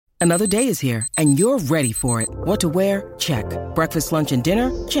Another day is here, and you're ready for it. What to wear? Check. Breakfast, lunch, and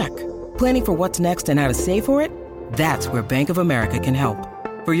dinner? Check. Planning for what's next and how to save for it? That's where Bank of America can help.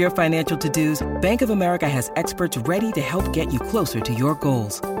 For your financial to-dos, Bank of America has experts ready to help get you closer to your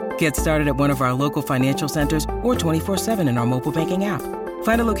goals. Get started at one of our local financial centers or 24/7 in our mobile banking app.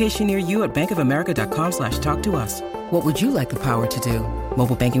 Find a location near you at bankofamerica.com/talktous. What would you like the power to do?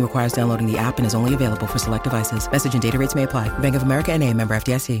 Mobile banking requires downloading the app and is only available for select devices. Message and data rates may apply. Bank of America N.A., member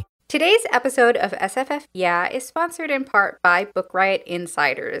FDIC. Today's episode of SFF Yeah is sponsored in part by Book Riot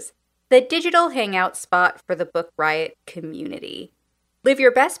Insiders, the digital hangout spot for the Book Riot community. Live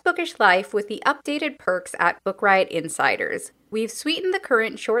your best bookish life with the updated perks at Book Riot Insiders. We've sweetened the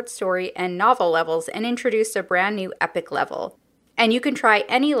current short story and novel levels and introduced a brand new epic level. And you can try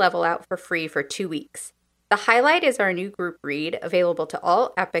any level out for free for 2 weeks. The highlight is our new group read, available to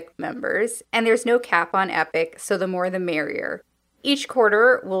all Epic members, and there's no cap on Epic, so the more the merrier. Each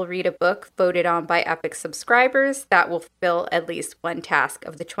quarter, we'll read a book voted on by Epic subscribers that will fulfill at least one task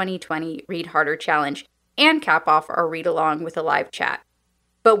of the 2020 Read Harder Challenge and cap off our read-along with a live chat.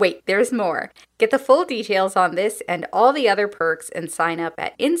 But wait, there's more. Get the full details on this and all the other perks and sign up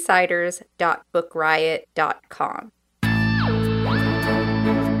at insiders.bookriot.com.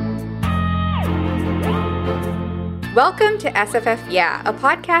 Welcome to SFF Yeah, a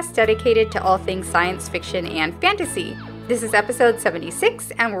podcast dedicated to all things science fiction and fantasy. This is episode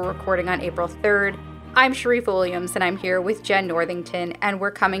 76, and we're recording on April 3rd. I'm Sharif Williams, and I'm here with Jen Northington, and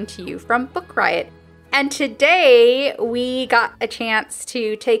we're coming to you from Book Riot. And today, we got a chance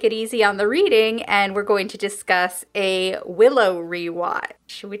to take it easy on the reading, and we're going to discuss a Willow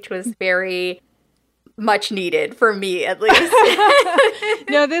rewatch, which was very much needed for me, at least.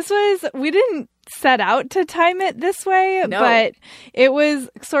 No, we didn't set out to time it this way, but it was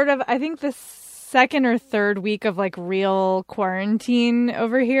sort of, I think, the second or third week of like real quarantine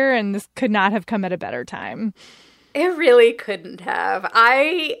over here, and this could not have come at a better time. It really couldn't have.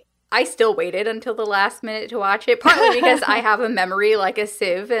 I still waited until the last minute to watch it, partly because I have a memory like a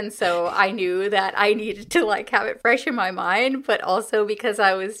sieve, and so I knew that I needed to like have it fresh in my mind, but also because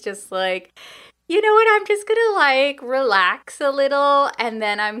I was just like, you know what, I'm just gonna like relax a little, and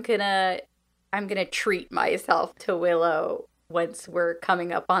then I'm gonna treat myself to Willow once we're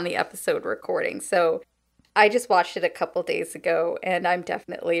coming up on the episode recording. So I just watched it a couple days ago, and I'm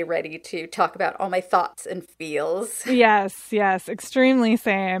definitely ready to talk about all my thoughts and feels. Yes, extremely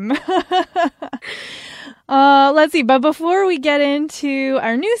same. Let's see. But before we get into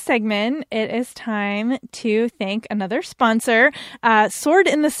our new segment, it is time to thank another sponsor, Sword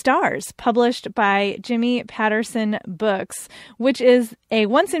in the Stars, published by Jimmy Patterson Books, which is a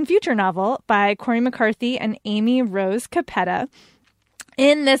Once and Future novel by Corey McCarthy and Amy Rose Capetta.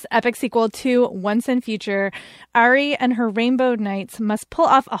 In this epic sequel to Once and Future, Ari and her Rainbow Knights must pull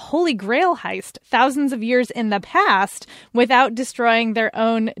off a Holy Grail heist thousands of years in the past without destroying their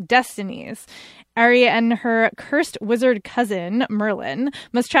own destinies. Ari and her cursed wizard cousin, Merlin,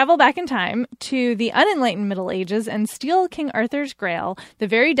 must travel back in time to the unenlightened Middle Ages and steal King Arthur's Grail, the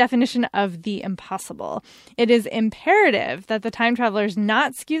very definition of the impossible. It is imperative that the time travelers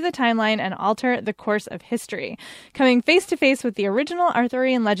not skew the timeline and alter the course of history. Coming face to face with the original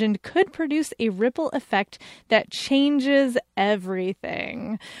Arthurian legend could produce a ripple effect that changes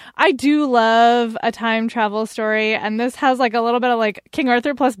everything. I do love a time travel story, and this has like a little bit of like King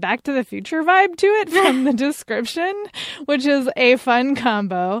Arthur plus Back to the Future vibe to it from the description, which is a fun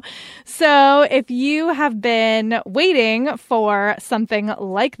combo. So if you have been waiting for something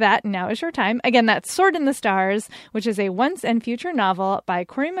like that, now is your time. Again, that's Sword in the Stars, which is a Once and Future novel by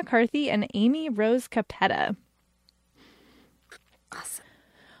Corey McCarthy and Amy Rose Capetta. Awesome.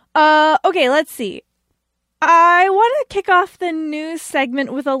 Okay, let's see. I want to kick off the news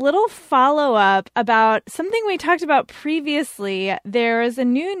segment with a little follow-up about something we talked about previously. There is a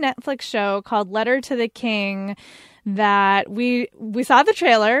new Netflix show called Letter to the King that we saw the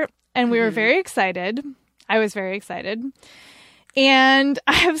trailer, and we were very excited. I was very excited. And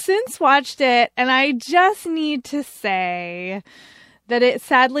I have since watched it, and I just need to say that it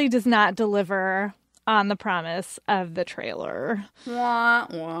sadly does not deliver on the promise of the trailer. Wah,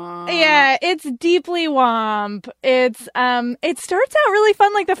 wah. Yeah, it's deeply womp. It starts out really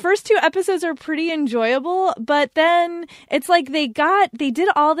fun. Like the first 2 episodes are pretty enjoyable, but then it's like they did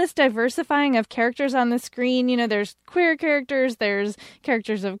all this diversifying of characters on the screen. You know, there's queer characters, there's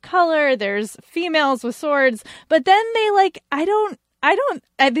characters of color, there's females with swords, but then they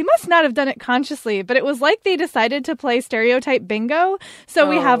they must not have done it consciously, but it was like they decided to play stereotype bingo. So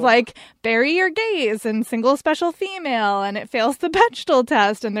we have like bury your gays and single special female, and it fails the Bechdel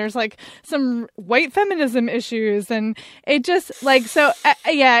test, and there's like some white feminism issues, and it just like, so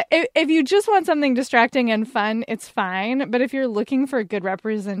yeah, if you just want something distracting and fun, it's fine. But if you're looking for good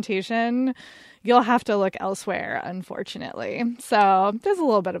representation, you'll have to look elsewhere, unfortunately. So there's a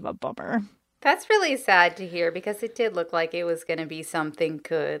little bit of a bummer. That's really sad to hear, because it did look like it was going to be something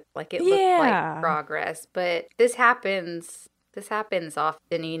good. Like it looked like progress, but this happens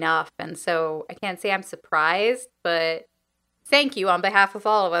often enough. And so I can't say I'm surprised, but thank you on behalf of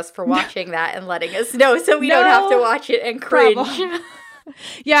all of us for watching that and letting us know, so we don't have to watch it and cringe.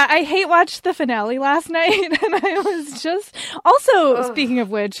 Yeah, I watched the finale last night, and I was just also, speaking of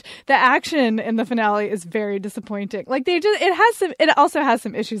which, the action in the finale is very disappointing. Like it also has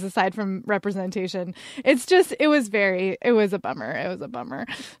some issues aside from representation. It's just, it was a bummer.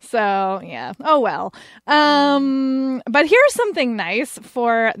 So yeah. Oh well. But here's something nice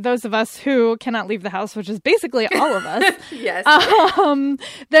for those of us who cannot leave the house, which is basically all of us. Yes.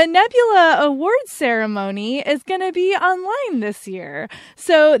 The Nebula Awards ceremony is going to be online this year.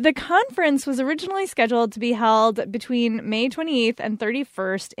 So the conference was originally scheduled to be held between May 28th and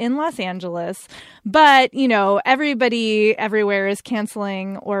 31st in Los Angeles. But, you know, everybody everywhere is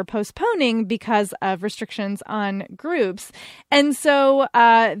canceling or postponing because of restrictions on groups. And so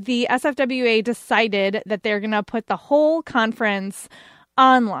the SFWA decided that they're going to put the whole conference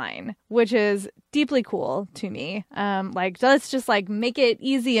online, which is deeply cool to me. Let's just make it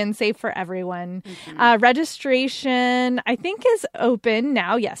easy and safe for everyone. Mm-hmm. Registration, I think, is open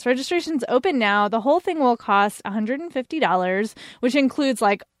now. Yes, registration's open now. The whole thing will cost $150, which includes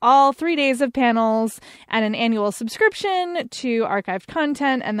all 3 days of panels and an annual subscription to archived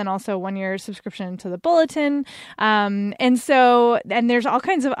content, and then also 1 year subscription to the bulletin. And there's all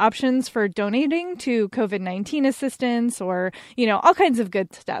kinds of options for donating to COVID-19 assistance, or, all kinds of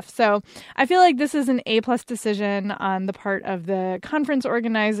good stuff. So I feel like this is an A+ decision on the part of the conference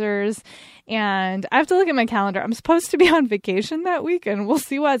organizers. And I have to look at my calendar. I'm supposed to be on vacation that week, and we'll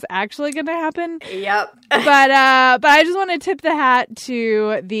see what's actually going to happen. Yep. But I just want to tip the hat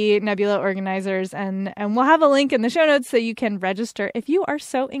to the Nebula organizers, and we'll have a link in the show notes so you can register if you are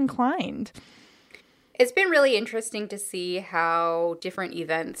so inclined. It's been really interesting to see how different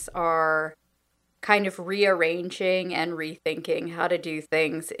events are kind of rearranging and rethinking how to do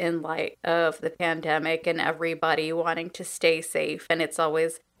things in light of the pandemic and everybody wanting to stay safe. And it's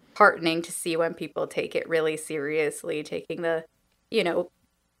always heartening to see when people take it really seriously, taking the,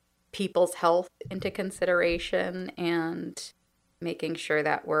 people's health into consideration and making sure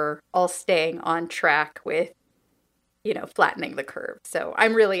that we're all staying on track with, flattening the curve. So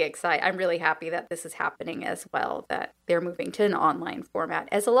I'm really excited. I'm really happy that this is happening as well, that they're moving to an online format,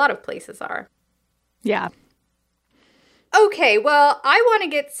 as a lot of places are. Yeah. Okay, well, I want to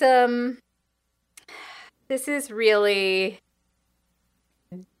get this is really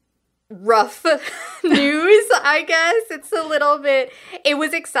rough news, I guess. It's a little bit, it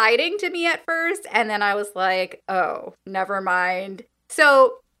was exciting to me at first, and then I was like, oh, never mind.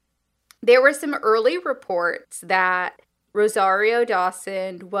 So there were some early reports that Rosario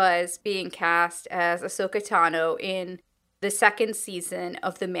Dawson was being cast as Ahsoka Tano in the second season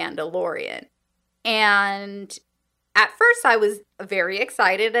of The Mandalorian. And at first I was very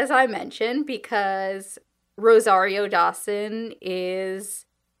excited, as I mentioned, because Rosario Dawson is,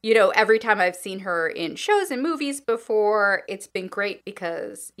 every time I've seen her in shows and movies before, it's been great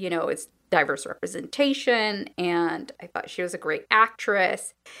because, it's diverse representation, and I thought she was a great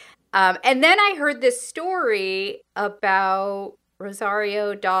actress. And then I heard this story about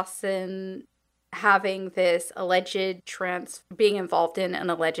Rosario Dawson having this alleged being involved in an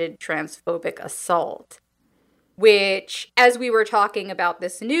alleged transphobic assault, which, as we were talking about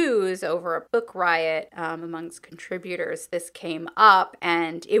this news over a book riot amongst contributors, this came up,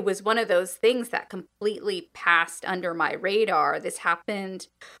 and it was one of those things that completely passed under my radar. This happened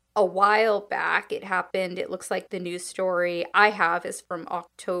a while back. It looks like the news story I have is from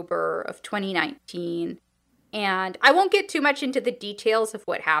October of 2019. And I won't get too much into the details of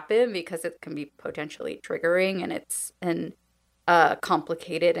what happened because it can be potentially triggering, and it's a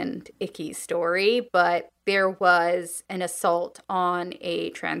complicated and icky story. But there was an assault on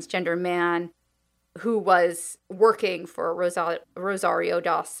a transgender man who was working for Rosario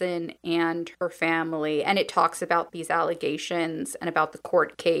Dawson and her family. And it talks about these allegations and about the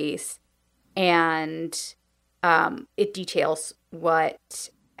court case. And it details what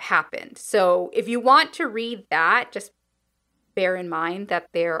happened. So if you want to read that, just bear in mind that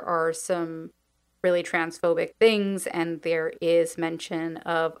there are some really transphobic things, and there is mention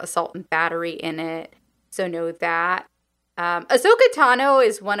of assault and battery in it. So know that. Ahsoka Tano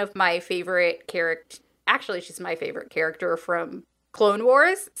is one of my favorite characters. Actually, she's my favorite character from Clone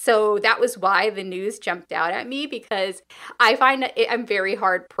Wars. So that was why the news jumped out at me, because I find that I'm very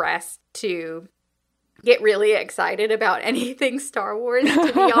hard pressed to get really excited about anything Star Wars,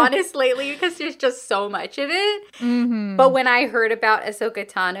 to be honest, lately, because there's just so much of it. Mm-hmm. But when I heard about Ahsoka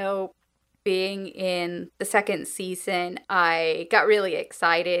Tano being in the second season, I got really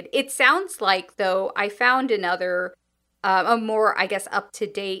excited. It sounds like, though, I found another, a more, I guess,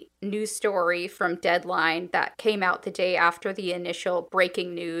 up-to-date news story from Deadline that came out the day after the initial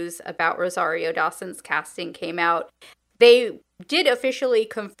breaking news about Rosario Dawson's casting came out. They did officially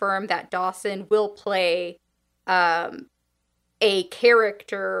confirm that Dawson will play a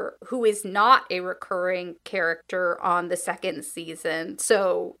character who is not a recurring character on the second season.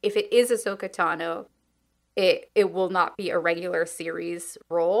 So if it is Ahsoka Tano, it will not be a regular series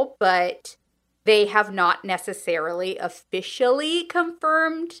role, but they have not necessarily officially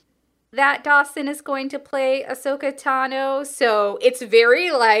confirmed that Dawson is going to play Ahsoka Tano. So it's very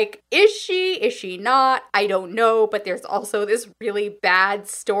like, is she not? I don't know. But there's also this really bad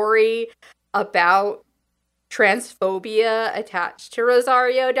story about transphobia attached to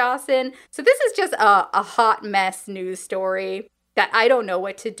Rosario Dawson. So this is just a hot mess news story that I don't know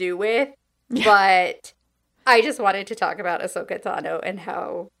what to do with. But I just wanted to talk about Ahsoka Tano and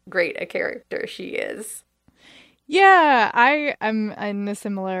how great a character she is. Yeah, I'm in a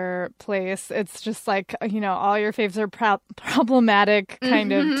similar place. It's just like, all your faves are problematic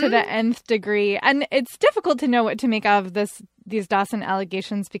kind of to the nth degree. And it's difficult to know what to make of these Dawson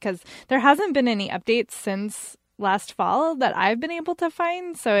allegations because there hasn't been any updates since last fall that I've been able to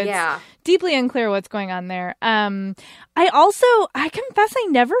find. So it's deeply unclear what's going on there. I confess I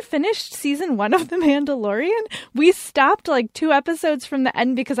never finished season 1 of The Mandalorian. We stopped like 2 episodes from the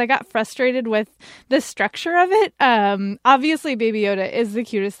end because I got frustrated with the structure of it. Obviously Baby Yoda is the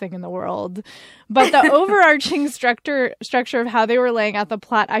cutest thing in the world, but the overarching structure of how they were laying out the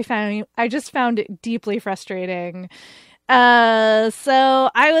plot, I just found it deeply frustrating.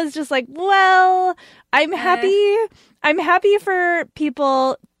 So I was just like, well, I'm happy for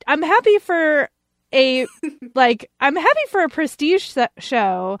people. I'm happy for a prestige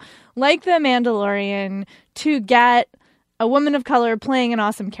show like The Mandalorian to get a woman of color playing an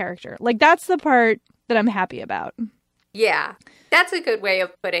awesome character. Like, that's the part that I'm happy about. Yeah, that's a good way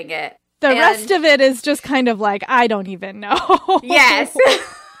of putting it. The rest of it is just kind of like, I don't even know. Yes.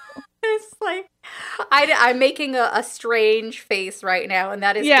 It's like, I'm making a strange face right now, and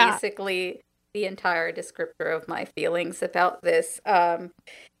that is basically the entire descriptor of my feelings about this.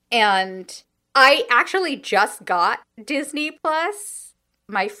 And I actually just got Disney Plus.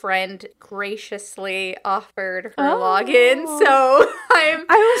 My friend graciously offered her login, so I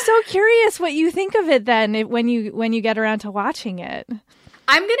was so curious what you think of it then when you get around to watching it.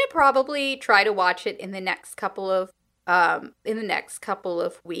 I'm gonna probably try to watch it in the next couple of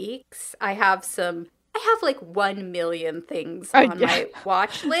weeks. I have like 1 million things on my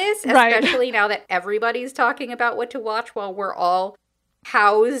watch list, especially now that everybody's talking about what to watch while we're all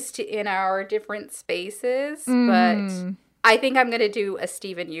housed in our different spaces. But I think I'm going to do a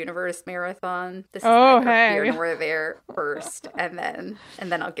Steven Universe marathon. This is neither here nor there first, and then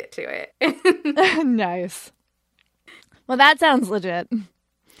I'll get to it. Nice. Well, that sounds legit.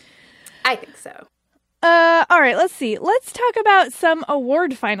 I think so. All right, let's see. Let's talk about some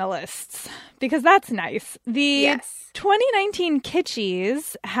award finalists, because that's nice. The 2019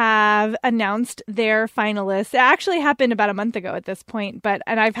 Kitschies have announced their finalists. It actually happened about a month ago at this point,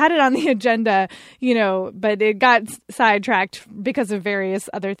 and I've had it on the agenda, but it got sidetracked because of various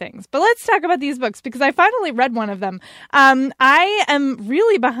other things. But let's talk about these books, because I finally read one of them. I am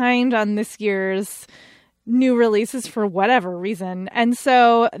really behind on this year's new releases for whatever reason. And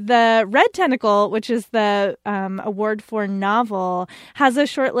so the Red Tentacle, which is the award for novel, has a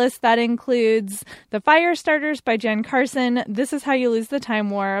short list that includes The Firestarters by Jen Carson, This Is How You Lose the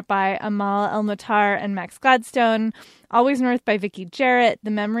Time War by Amal El-Matar and Max Gladstone, Always North by Vicky Jarrett, The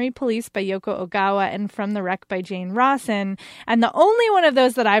Memory Police by Yoko Ogawa, and From the Wreck by Jane Rawson. And the only one of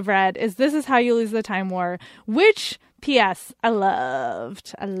those that I've read is This Is How You Lose the Time War, which, P.S., I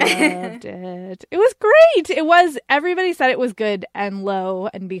loved it. It was great. Everybody said it was good, and lo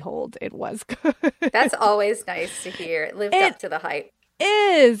and behold, it was good. That's always nice to hear. It lives up to the hype.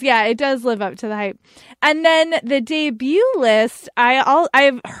 It does live up to the hype. And then the debut list,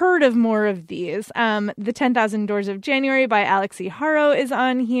 I've heard of more of these. The 10,000 Doors of January by Alexi Haro is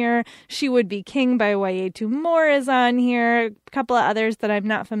on here. She Would Be King by Wayetu Moore is on here. A couple of others that I'm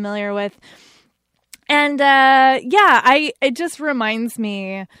not familiar with. And it just reminds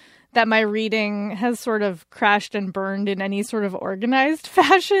me that my reading has sort of crashed and burned in any sort of organized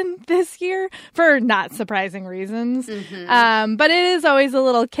fashion this year for not surprising reasons. But it is always a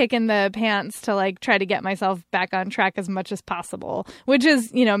little kick in the pants to like try to get myself back on track as much as possible, which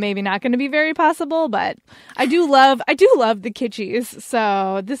is, maybe not going to be very possible, but I do love the kitschies.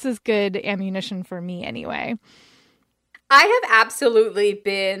 So this is good ammunition for me anyway. I have absolutely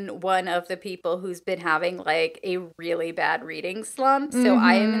been one of the people who's been having like a really bad reading slump. So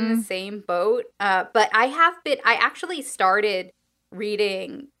I am in the same boat. But I actually started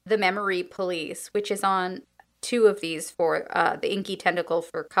reading The Memory Police, which is on 2 of these for the Inky Tentacle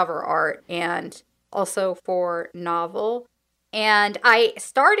for cover art and also for novel. And I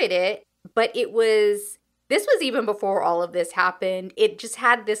started it, but this was even before all of this happened. It just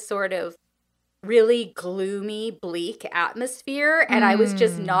had this sort of really gloomy, bleak atmosphere, and I was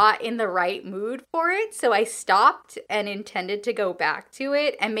just not in the right mood for it. So I stopped and intended to go back to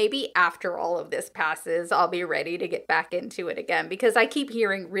it. And maybe after all of this passes, I'll be ready to get back into it again, because I keep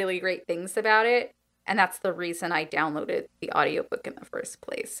hearing really great things about it. And that's the reason I downloaded the audiobook in the first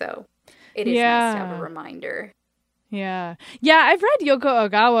place. So it is nice to have a reminder. Yeah, I've read Yoko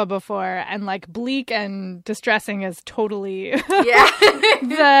Ogawa before, and like bleak and distressing is totally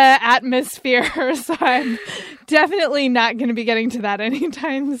the atmosphere. So I'm definitely not going to be getting to that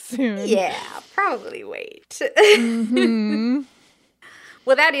anytime soon. Yeah, probably wait.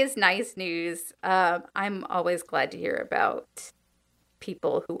 Well, that is nice news. I'm always glad to hear about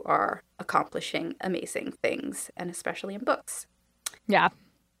people who are accomplishing amazing things, and especially in books. Yeah.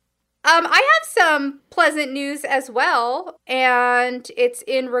 I have some pleasant news as well, and it's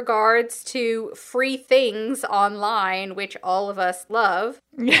in regards to free things online, which all of us love,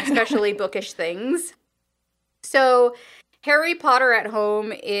 especially bookish things. So, Harry Potter at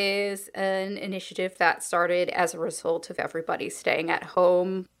Home is an initiative that started as a result of everybody staying at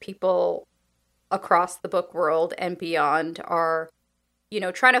home. People across the book world and beyond are,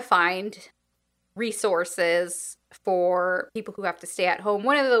 trying to find resources for people who have to stay at home.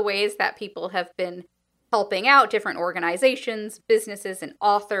 One of the ways that people have been helping out, different organizations, businesses, and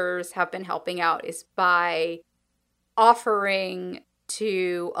authors have been helping out, is by offering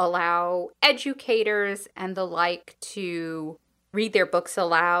to allow educators and the like to read their books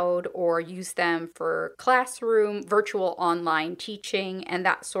aloud or use them for classroom, virtual online teaching, and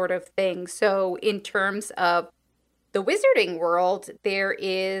that sort of thing. So in terms of the wizarding world, there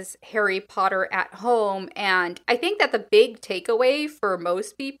is Harry Potter at Home. And I think that the big takeaway for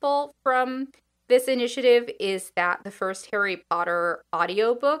most people from this initiative is that the first Harry Potter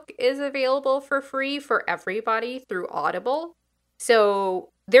audiobook is available for free for everybody through Audible. So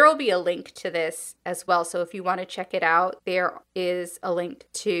there will be a link to this as well. So if you want to check it out, there is a link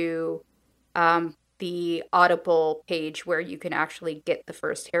to the Audible page where you can actually get the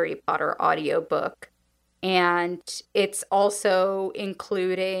first Harry Potter audiobook. And it's also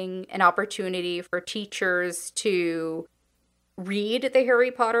including an opportunity for teachers to read the Harry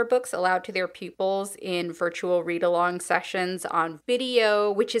Potter books aloud to their pupils in virtual read-along sessions on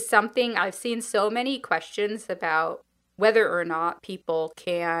video, which is something I've seen so many questions about whether or not people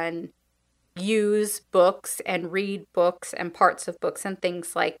can use books and read books and parts of books and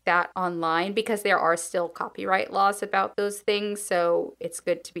things like that online, because there are still copyright laws about those things. So it's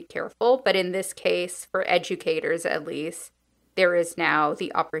good to be careful. But in this case, for educators at least, there is now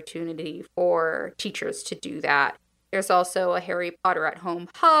the opportunity for teachers to do that. There's also a Harry Potter at Home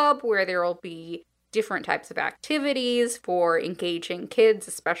hub where there will be different types of activities for engaging kids,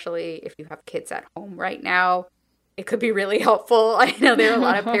 especially if you have kids at home right now. It could be really helpful. I know there are a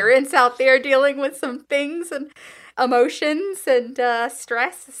lot of parents out there dealing with some things and emotions and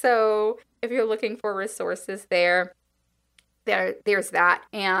stress. So if you're looking for resources there's that.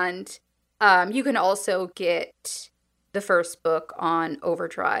 And you can also get the first book on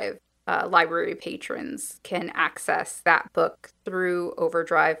Overdrive. Library patrons can access that book through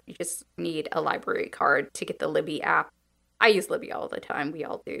Overdrive. You just need a library card to get the Libby app. I use Libby all the time. We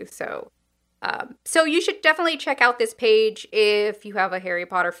all do. So you should definitely check out this page if you have a Harry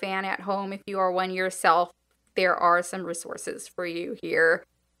Potter fan at home. If you are one yourself, there are some resources for you here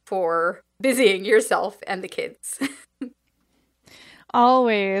for busying yourself and the kids.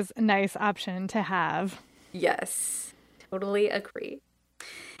 Always a nice option to have. Yes, totally agree.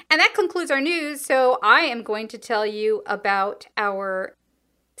 And that concludes our news. So I am going to tell you about our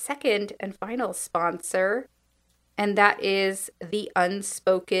second and final sponsor, and that is The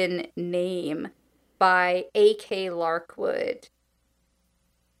Unspoken Name by A.K. Larkwood.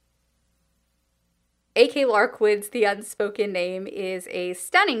 A.K. Larkwood's The Unspoken Name is a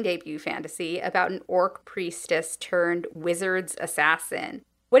stunning debut fantasy about an orc priestess turned wizard's assassin.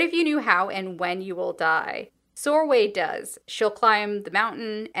 What if you knew how and when you will die? Sorway does. She'll climb the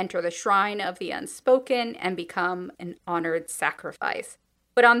mountain, enter the shrine of the unspoken, and become an honored sacrifice.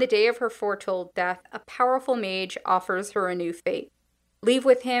 But on the day of her foretold death, a powerful mage offers her a new fate. Leave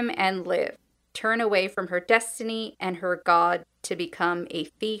with him and live. Turn away from her destiny and her god to become a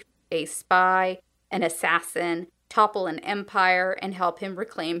thief, a spy, an assassin, topple an empire, and help him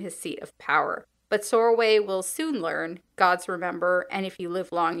reclaim his seat of power. But Sorway will soon learn, gods remember, and if you live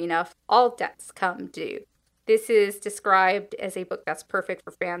long enough, all debts come due. This is described as a book that's perfect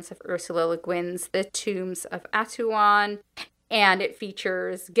for fans of Ursula Le Guin's The Tombs of Atuan, and it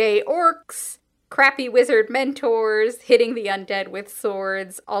features gay orcs, crappy wizard mentors, hitting the undead with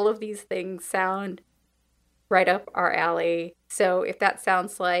swords. All of these things sound right up our alley. So if that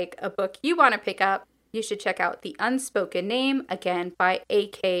sounds like a book you want to pick up, you should check out The Unspoken Name, again, by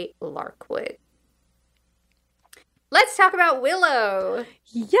A.K. Larkwood. Let's talk about Willow.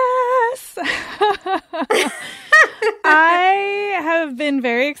 Yes! I have been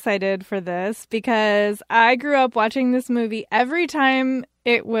very excited for this because I grew up watching this movie every time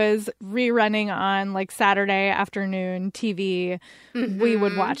it was rerunning on like Saturday afternoon TV. Mm-hmm. We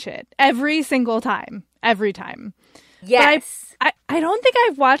would watch it every single time. Every time. Yes. But I don't think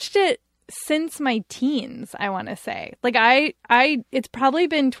I've watched it since my teens, I want to say. Like it's probably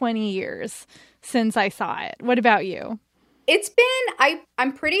been 20 years since I saw it. What about you? It's been,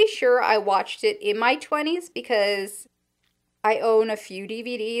 I'm pretty sure I watched it in my 20s because I own a few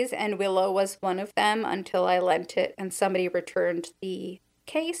DVDs and Willow was one of them until I lent it and somebody returned the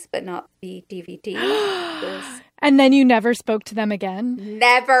case, but not the DVD. And then you never spoke to them again?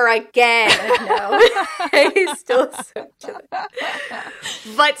 Never again. No. I still spoke to them.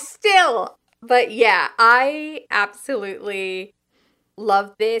 But yeah, I absolutely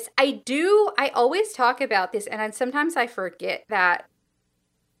love this. I always talk about this, and sometimes I forget that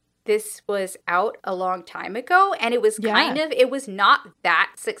this was out a long time ago, and it was it was not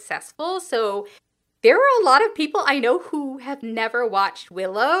that successful. So there are a lot of people I know who have never watched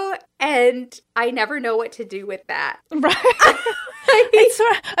Willow, and I never know what to do with that. Right.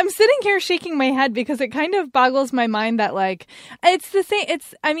 I'm sitting here shaking my head because it kind of boggles my mind that, like, it's the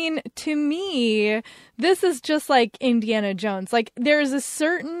same. To me, this is just like Indiana Jones. Like, there's a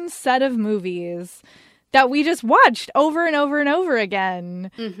certain set of movies that we just watched over and over and over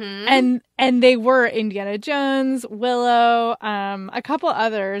again. Mm-hmm. And they were Indiana Jones, Willow, a couple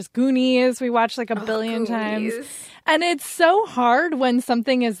others, Goonies, we watched like a billion times. And it's so hard when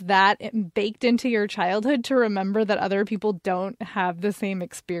something is that baked into your childhood to remember that other people don't have the same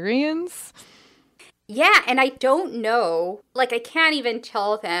experience. Yeah, and I don't know, like I can't even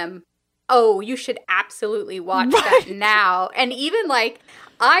tell them, oh, you should absolutely watch that now. And even like,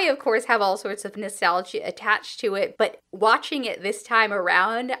 I, of course, have all sorts of nostalgia attached to it, but watching it this time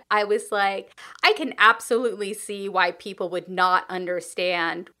around, I was like, I can absolutely see why people would not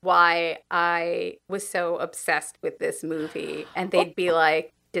understand why I was so obsessed with this movie. And they'd be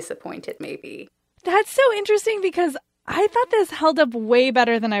like, disappointed maybe. That's so interesting because I thought this held up way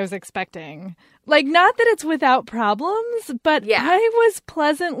better than I was expecting. Like, not that it's without problems, but yeah. I was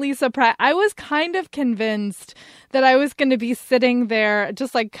pleasantly surprised. I was kind of convinced that I was going to be sitting there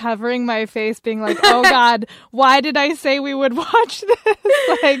just like covering my face being like, oh God, why did I say we would watch this?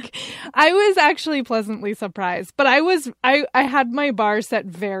 Like, I was actually pleasantly surprised, but I had my bar set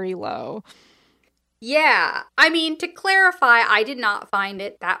very low. Yeah. I mean, to clarify, I did not find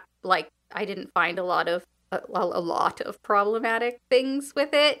it that, like, I didn't find a lot of problematic things with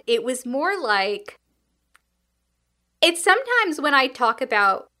it. It was more like, it's sometimes when I talk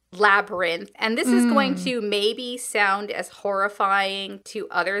about Labyrinth, and this is going to maybe sound as horrifying to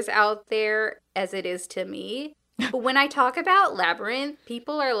others out there as it is to me, but when I talk about Labyrinth,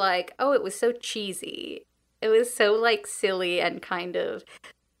 people are like, oh, it was so cheesy. It was so like silly and kind of,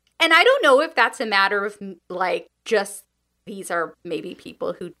 and I don't know if that's a matter of like, just these are maybe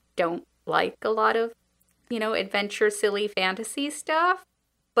people who don't like a lot of, you know, adventure, silly fantasy stuff.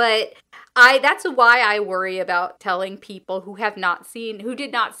 But that's why I worry about telling people who did not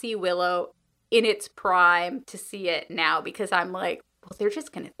see Willow in its prime to see it now, because I'm like, well, they're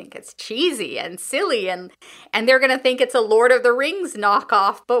just going to think it's cheesy and silly and they're going to think it's a Lord of the Rings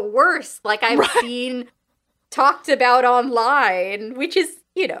knockoff, but worse, like I've seen talked about online, which is,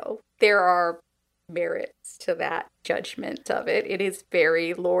 you know, there are merits to that judgment of it. It is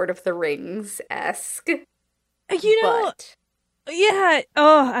very Lord of the Rings-esque. You know, Yeah.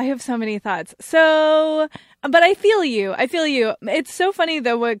 Oh, I have so many thoughts. So, but I feel you. It's so funny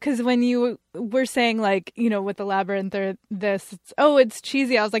though, because when you were saying like, with the labyrinth or this, it's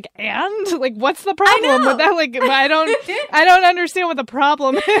cheesy. I was like, and like, what's the problem with that? Like, I don't understand what the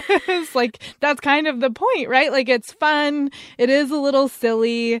problem is. Like, that's kind of the point, right? Like, it's fun. It is a little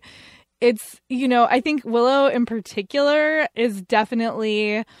silly. It's, I think Willow in particular is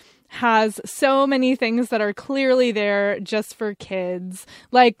definitely has so many things that are clearly there just for kids.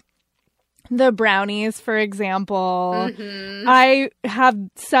 Like the brownies, for example. Mm-hmm. I have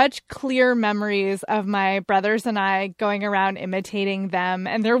such clear memories of my brothers and I going around imitating them,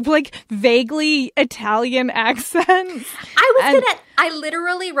 and they're like vaguely Italian accents. I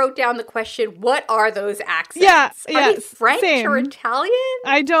literally wrote down the question, what are those accents? Yeah, are they French or Italian?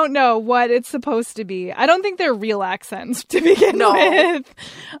 I don't know what it's supposed to be. I don't think they're real accents to begin with.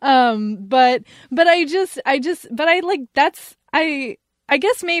 I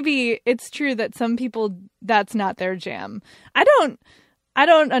guess maybe it's true that some people, that's not their jam. I don't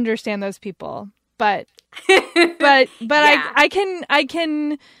understand those people, but yeah. I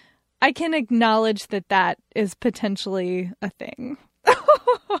can acknowledge that is potentially a thing.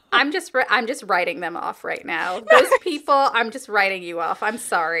 I'm just writing them off right now. Those people, I'm just writing you off. I'm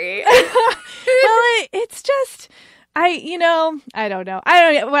sorry. Well, it's just, I don't know.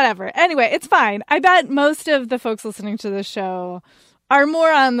 Whatever. Anyway, it's fine. I bet most of the folks listening to this show are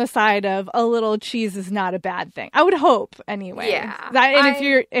more on the side of a little cheese is not a bad thing. I would hope, anyway. Yeah.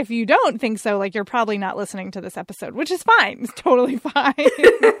 If you don't think so, like, you're probably not listening to this episode, which is fine. It's totally fine.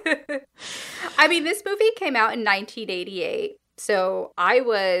 I mean, this movie came out in 1988, so I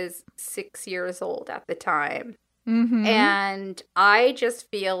was 6 years old at the time. Mm-hmm. And I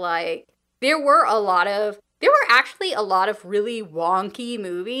just feel like there were actually a lot of really wonky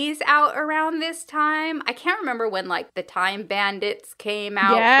movies out around this time. I can't remember when, like, The Time Bandits came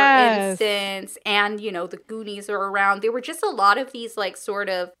out, for instance, and, The Goonies are around. There were just a lot of these, like, sort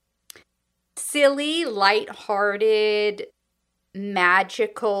of silly, lighthearted,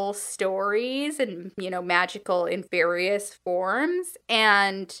 magical stories and, magical in various forms.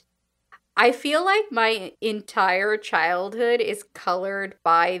 And I feel like my entire childhood is colored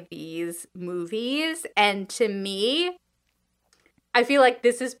by these movies. And to me, I feel like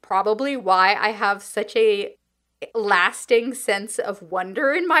this is probably why I have such a lasting sense of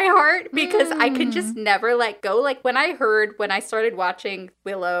wonder in my heart, because I can just never let go. Like when I started watching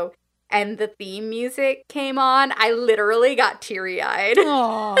Willow and the theme music came on, I literally got teary-eyed. So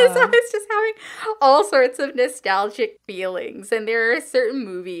I was just having all sorts of nostalgic feelings. And there are certain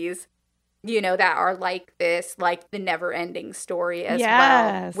movies that are like this, like The Never-Ending Story as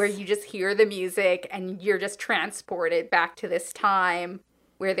well, where you just hear the music and you're just transported back to this time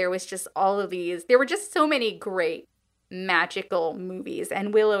where there was just there were just so many great magical movies,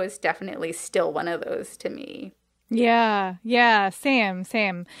 and Willow is definitely still one of those to me. Yeah, same.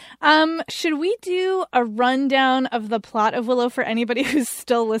 Should we do a rundown of the plot of Willow for anybody who's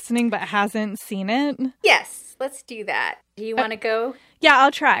still listening but hasn't seen it? Yes, let's do that. Do you want to go? Yeah,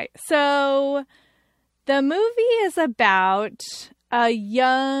 I'll try. So the movie is about a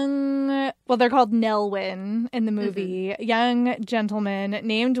young, they're called Nelwyn in the movie, young gentleman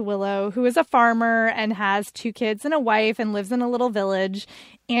named Willow, who is a farmer and has 2 kids and a wife and lives in a little village.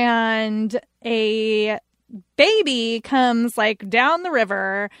 And a baby comes like down the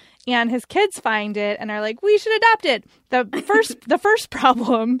river, and his kids find it and are like, we should adopt it. The first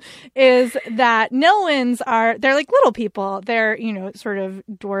problem is that Nelwyns they're like little people. They're, sort of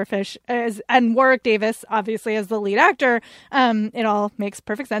dwarfish, and Warwick Davis, obviously, as the lead actor. It all makes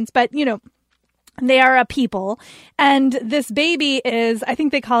perfect sense. But, they are a people, and this baby is, I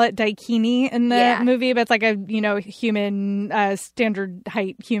think they call it daikini in the movie, but it's like a, human, standard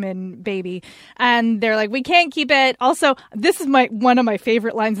height human baby. And they're like, we can't keep it. Also, this is one of my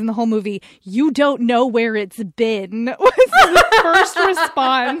favorite lines in the whole movie. You don't know where it's been, was the first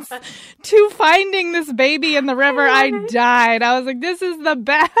response to finding this baby in the river. I died. I was like, this is the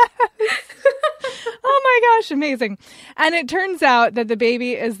best. Oh my gosh, amazing. And it turns out that the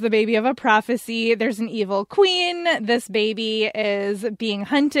baby is the baby of a prophecy. There's an evil queen. This baby is being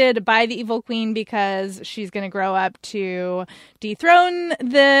hunted by the evil queen because she's going to grow up to dethrone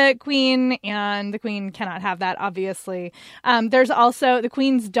the queen, and the queen cannot have that, obviously. There's also the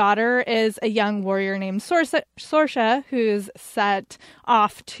queen's daughter is a young warrior named Sorsha, who's set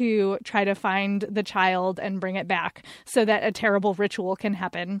off to try to find the child and bring it back so that a terrible ritual can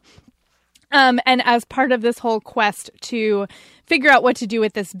happen. And as part of this whole quest to figure out what to do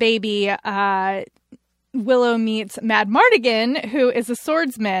with this baby, Willow meets Madmartigan, who is a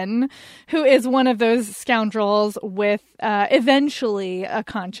swordsman, who is one of those scoundrels with eventually a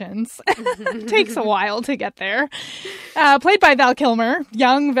conscience. Takes a while to get there. Played by Val Kilmer,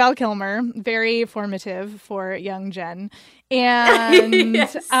 young Val Kilmer, very formative for young Jen. And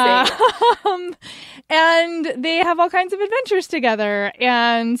Yes, and they have all kinds of adventures together.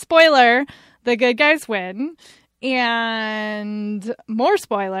 And spoiler, the good guys win. And more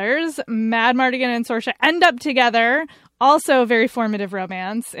spoilers, Madmartigan and Sorsha end up together. Also very formative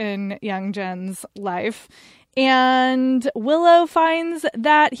romance in young Jen's life. And Willow finds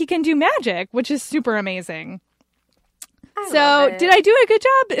that he can do magic, which is super amazing. So did I do a good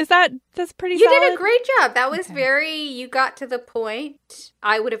job? That's pretty solid? You did a great job. That was you got to the point.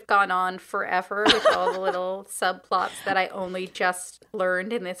 I would have gone on forever with all the little subplots that I only just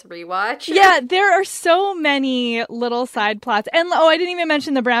learned in this rewatch. Yeah, there are so many little side plots. And I didn't even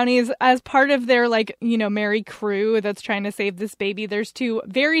mention the brownies as part of their merry crew that's trying to save this baby. There's two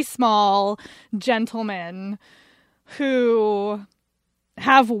very small gentlemen who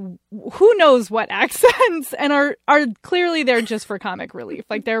have who knows what accents and are clearly there just for comic relief.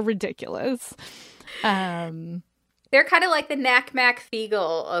 Like, they're ridiculous. They're kind of like the Knack Mac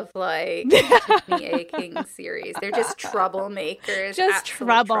Feagle of Tiffany A. King series. They're just troublemakers. Just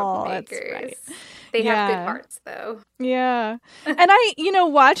trouble. Troublemakers. That's right. They have good hearts, though. Yeah. And I,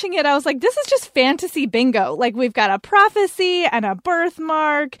 watching it, I was like, this is just fantasy bingo. Like, we've got a prophecy and a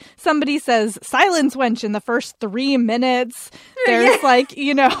birthmark. Somebody says silence wench in the first 3 minutes. There's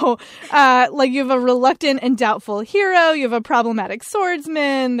you have a reluctant and doubtful hero. You have a problematic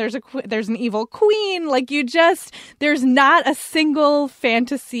swordsman. There's an evil queen. There's not a single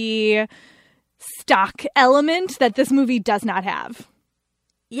fantasy stock element that this movie does not have.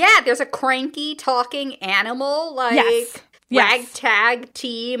 Yeah, there's a cranky talking animal, ragtag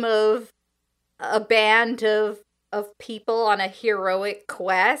team of a band of people on a heroic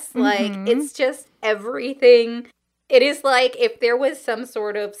quest. Mm-hmm. It's just everything. It is if there was some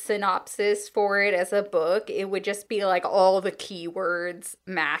sort of synopsis for it as a book, it would just be all the keywords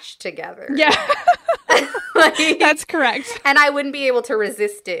mashed together. Yeah. That's correct. And I wouldn't be able to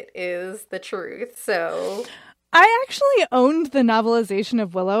resist it, is the truth. So I actually owned the novelization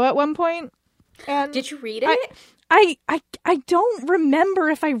of Willow at one point. And did you read it? I don't remember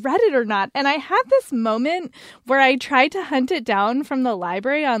if I read it or not. And I had this moment where I tried to hunt it down from the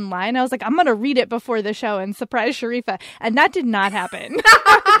library online. I was like, I'm going to read it before the show and surprise Sharifa. And that did not happen. Did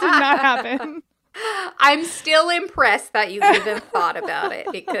not happen. I'm still impressed that you even thought about it,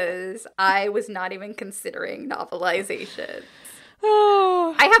 because I was not even considering novelization.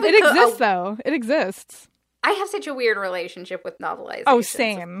 Oh, it exists, though. It exists. I have such a weird relationship with novelization. Oh,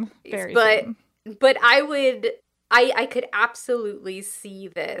 same. Very same. But I could absolutely see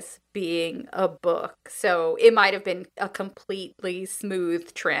this being a book. So it might have been a completely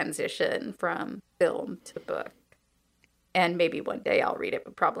smooth transition from film to book. And maybe one day I'll read it,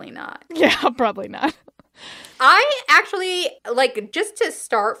 but probably not. Yeah, probably not. I actually, just to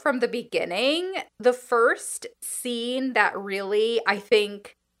start from the beginning, the first scene that really, I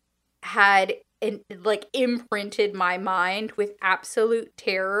think, had imprinted my mind with absolute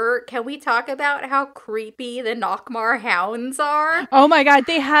terror. Can we talk about how creepy the Nockmaar hounds are? Oh my god,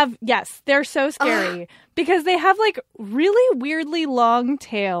 they're so scary. Because they have really weirdly long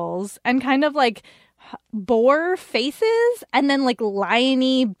tails and kind of boar faces and then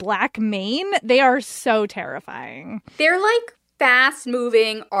liony black mane. They are so terrifying. They're fast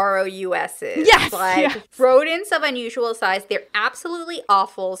moving ROUSs. Yes. Rodents of unusual size. They're absolutely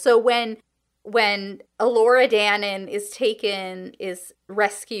awful. So when Elora Danan is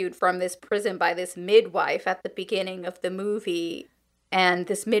rescued from this prison by this midwife at the beginning of the movie, and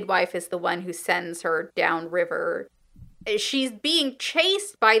this midwife is the one who sends her downriver, she's being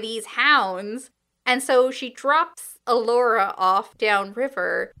chased by these hounds, and so she drops Elora off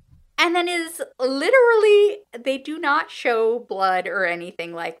downriver, and then is literally, they do not show blood or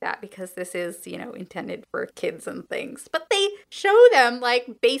anything like that because this is, intended for kids and things. But they show them,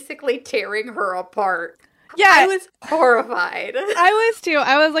 basically tearing her apart. Yeah. I was horrified. I was too.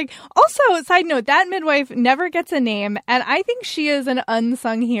 I was also, side note, that midwife never gets a name. And I think she is an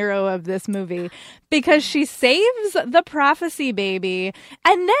unsung hero of this movie because she saves the prophecy baby.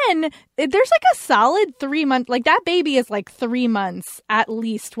 And then there's a solid 3 months, that baby is 3 months at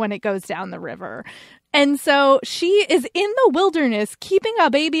least when it goes down the river. And so she is in the wilderness keeping a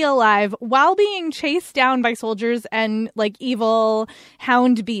baby alive while being chased down by soldiers and like evil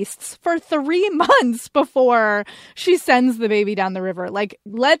hound beasts for 3 months before she sends the baby down the river. Like,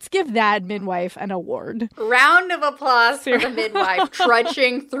 let's give that midwife an award. Round of applause for the midwife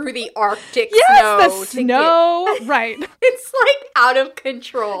trudging through the Arctic snow. Yes, the snow. Right. It's like out of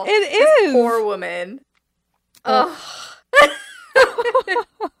control. It this is. Poor woman. Ugh.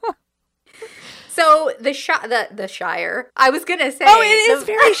 So the Shire. I was gonna say. Oh, it is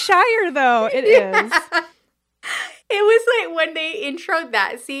very Shire, though. It is. It was like when they introed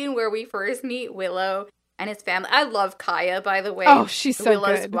that scene where we first meet Willow and his family. I love Kaya, by the way. Oh, she's so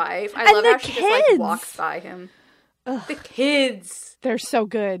Willow's good. wife. I love how she just like walks by him. Ugh. The kids. They're so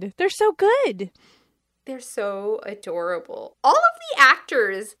good. They're so good. They're so adorable. All of the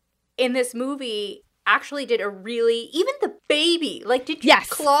actors in this movie actually did a really, even the baby, like, did you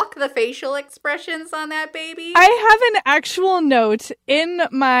clock the facial expressions on that baby? I have an actual note in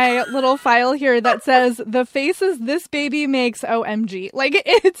my little file here that says the faces this baby makes, OMG. Like,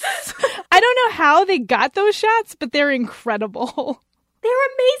 it's, I don't know how they got those shots, but they're incredible. They're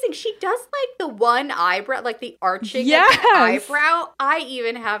amazing. She does like the one eyebrow, like the arching of the eyebrow. I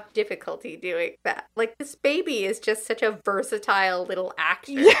even have difficulty doing that. Like, this baby is just such a versatile little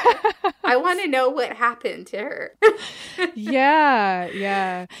actor. Yeah. I want to know what happened to her.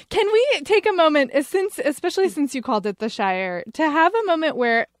 Yeah. Can we take a moment, especially since you called it the Shire, to have a moment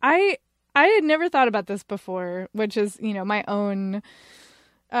where I had never thought about this before, which is, you know, my own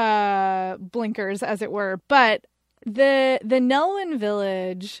blinkers, as it were, but the Nelwyn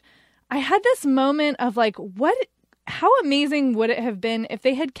village, I had this moment of like, how amazing would it have been if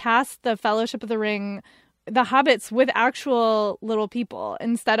they had cast the Fellowship of the Ring, the hobbits, with actual little people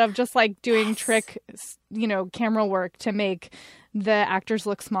instead of just like doing trick, you know, camera work to make the actors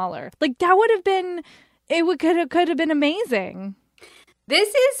look smaller. Like, that would have been, could have been amazing.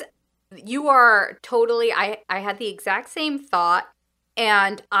 You are totally, I had the exact same thought,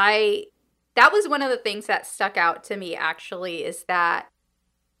 and that was one of the things that stuck out to me, actually, is that,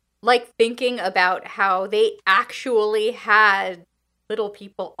 like, thinking about how they actually had little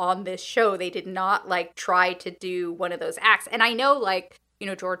people on this show. They did not, like, try to do one of those acts. And I know, like, you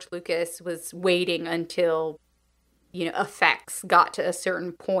know, George Lucas was waiting until, you know, effects got to a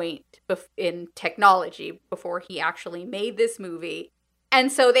certain point in technology before he actually made this movie. And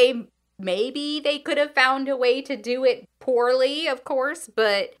so maybe they could have found a way to do it poorly, of course,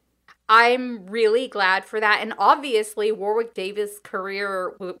 but I'm really glad for that. And obviously, Warwick Davis'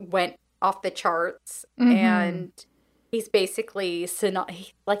 career went off the charts. Mm-hmm. And he's basically,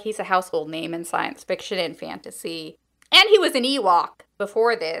 he's a household name in science fiction and fantasy. And he was an Ewok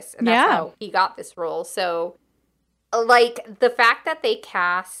before this. And that's how he got this role. So, like, the fact that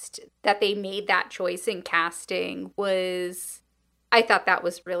they made that choice in casting I thought that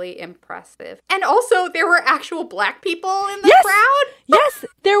was really impressive. And also, there were actual Black people in the crowd. Yes,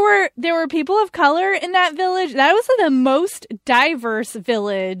 there were people of color in that village. That was the most diverse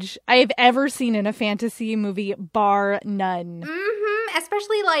village I've ever seen in a fantasy movie, bar none. Mm-hmm.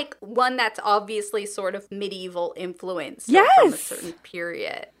 Especially, like, one that's obviously sort of medieval influenced from a certain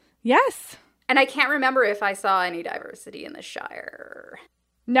period. Yes. And I can't remember if I saw any diversity in the Shire.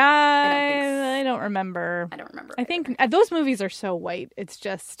 No, I don't remember. I don't remember. I think those movies are so white. It's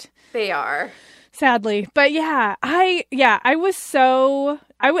just... They are. Sadly. But I was so...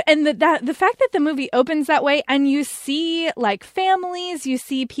 and the fact that the movie opens that way and you see, like, families, you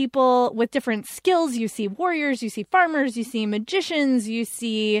see people with different skills, you see warriors, you see farmers, you see magicians, you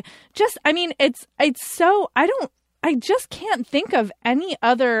see just... I mean, it's so... I just can't think of any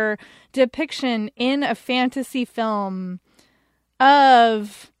other depiction in a fantasy film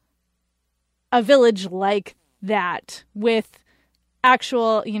of a village like that with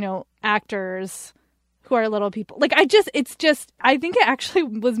actual, you know, actors who are little people. Like, I think it actually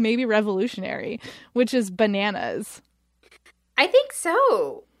was maybe revolutionary, which is bananas. I think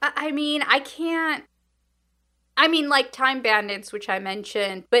so. I mean, like Time Bandits, which I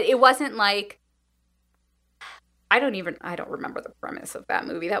mentioned, but it wasn't like, I don't remember the premise of that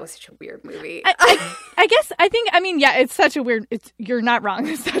movie. That was such a weird movie. It's such a weird, you're not wrong.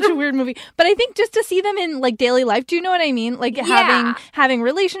 It's such a weird movie. But I think just to see them in, like, daily life, do you know what I mean? Like, having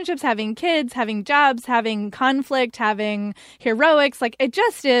relationships, having kids, having jobs, having conflict, having heroics, like, it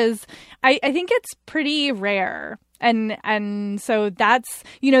just is, I think it's pretty rare. And so that's,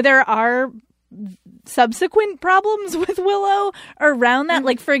 you know, there are subsequent problems with Willow around that.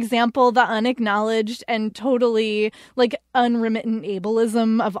 Like, for example, the unacknowledged and totally, like, unremittent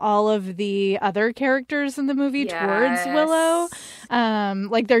ableism of all of the other characters in the movie towards Willow.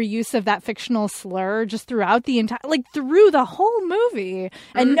 like their use of that fictional slur just throughout through the whole movie.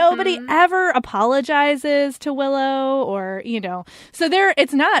 And nobody ever apologizes to Willow or, so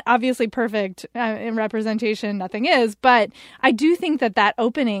it's not obviously perfect in representation. Nothing is, but I do think that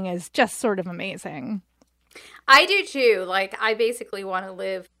opening is just sort of amazing. I do too. Like, I basically want to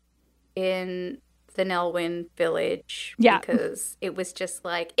live in the Nelwyn village because it was just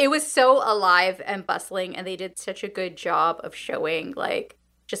like, it was so alive and bustling, and they did such a good job of showing like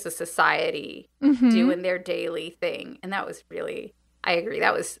just a society doing their daily thing. And that was really, I agree,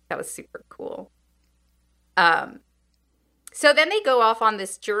 that was super cool. So then they go off on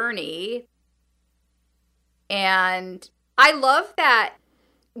this journey, and I love that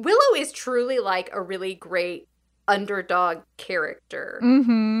Willow is truly like a really great underdog character.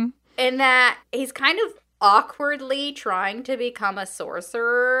 In that he's kind of awkwardly trying to become a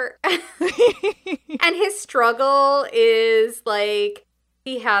sorcerer. And his struggle is like,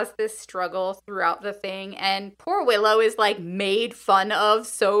 he has this struggle throughout the thing, and poor Willow is like made fun of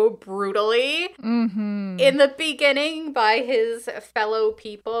so brutally in the beginning by his fellow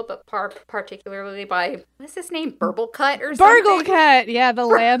people, but particularly by, what's his name, Burblecut or something? Burblecut, yeah, the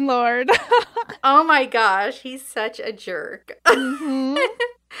landlord. Oh my gosh, he's such a jerk.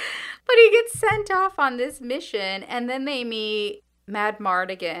 But he gets sent off on this mission, and then they meet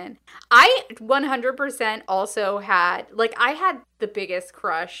Madmartigan. I 100% also had the biggest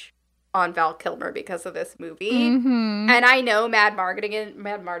crush on Val Kilmer because of this movie. And I know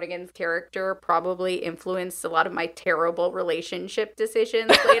Madmartigan's character probably influenced a lot of my terrible relationship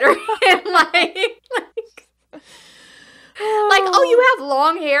decisions later in life. Like, oh, you have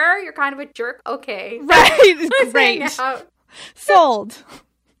long hair? You're kind of a jerk? Okay. Right. Great. Sold.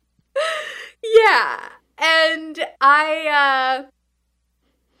 Yeah. And I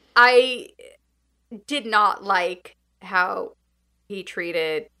did not like how he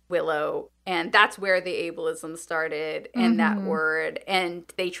treated Willow, and that's where the ableism started, and that word, and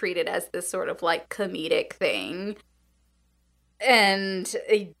they treat it as this sort of like comedic thing. And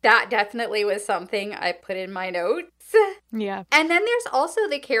that definitely was something I put in my notes. Yeah. And then there's also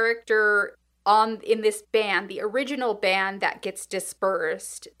the character in this band, the original band that gets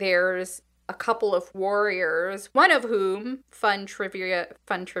dispersed. There's a couple of warriors, one of whom, fun trivia,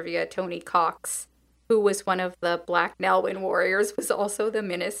 Tony Cox, who was one of the Black Nelwyn warriors, was also the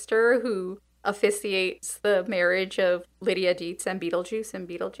minister who officiates the marriage of Lydia Dietz and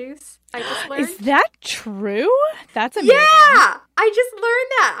Beetlejuice. I just learned. Is that true? That's amazing. Yeah! I just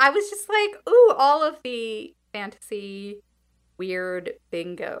learned that. I was just like, ooh, all of the fantasy weird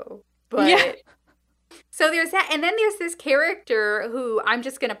bingo. But yeah. So there's that, and then there's this character who I'm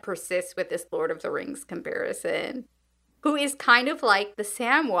just going to persist with this Lord of the Rings comparison, who is kind of like the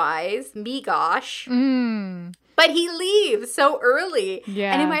Samwise, Meegosh, but he leaves so early.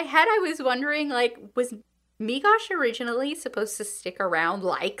 Yeah. And in my head, I was wondering, like, was Meegosh originally supposed to stick around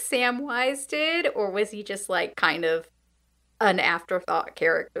like Samwise did, or was he just like kind of an afterthought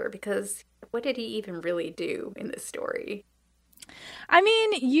character? Because what did he even really do in this story? I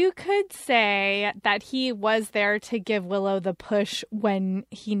mean, you could say that he was there to give Willow the push when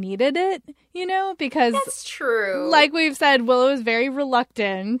he needed it, because that's true. Like we've said, Willow was very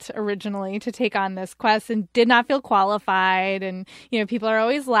reluctant originally to take on this quest and did not feel qualified. And, people are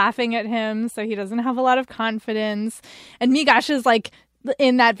always laughing at him, so he doesn't have a lot of confidence. And Meegosh is like,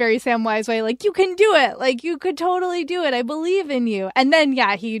 in that very Samwise way, like, you can do it. Like, you could totally do it. I believe in you. And then,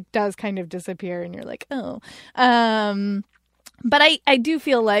 yeah, he does kind of disappear and you're like, oh. But I do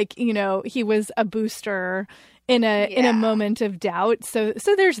feel like, he was a booster in a moment of doubt. So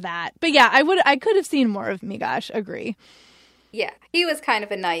there's that. But yeah, I could have seen more of Meegosh. Agree. Yeah, he was kind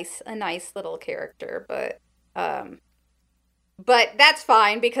of a nice little character, but that's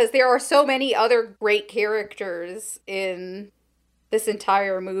fine because there are so many other great characters in this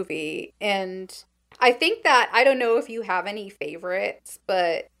entire movie. And I think that, I don't know if you have any favorites,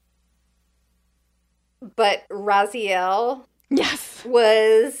 but Raziel, yes,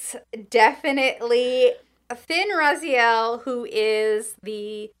 was definitely Finn Raziel, who is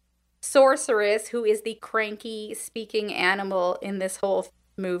the sorceress, who is the cranky speaking animal in this whole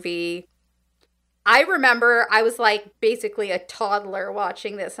movie. I remember I was like basically a toddler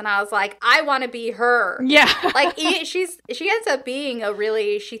watching this, and I was like, I want to be her. Yeah. Like she ends up being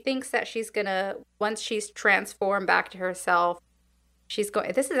she thinks that she's gonna, once she's transformed back to herself,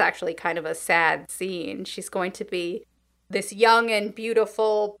 this is actually kind of a sad scene. She's going to be this young and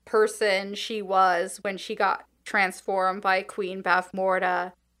beautiful person she was when she got transformed by Queen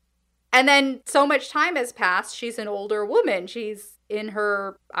Bavmorda. And then so much time has passed. She's an older woman. She's in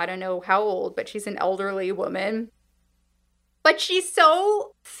her, I don't know how old, but she's an elderly woman. but she's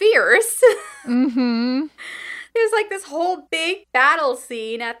so fierce. Mm-hmm. There's like this whole big battle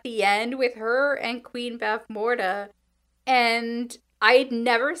scene at the end with her and Queen Bavmorda. And I'd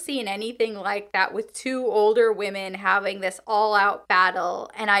never seen anything like that with two older women having this all-out battle.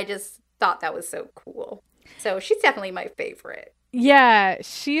 And I just thought that was so cool. So she's definitely my favorite. Yeah,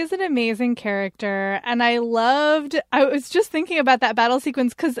 she is an amazing character. And I was just thinking about that battle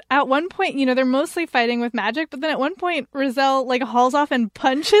sequence because at one point, they're mostly fighting with magic. But then at one point, Rizal like hauls off and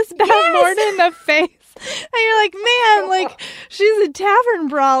punches Bavmorda in the face. And you're like, man, like she's a tavern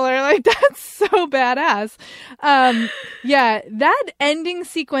brawler. Like that's so badass. Yeah, that ending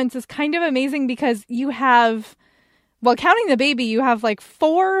sequence is kind of amazing because you have, well, counting the baby, you have like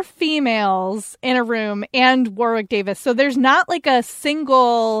 4 females in a room and Warwick Davis. So there's not like a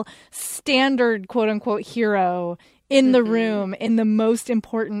single standard quote unquote hero in the room in the most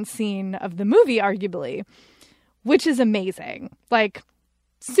important scene of the movie, arguably, which is amazing. Like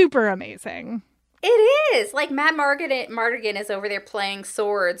super amazing. It is. Like Matt Mardigan is over there playing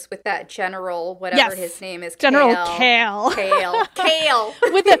swords with that general, whatever his name is. General Kale. Kale.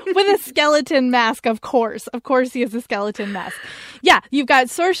 with a skeleton mask, of course. Of course he has a skeleton mask. Yeah, you've got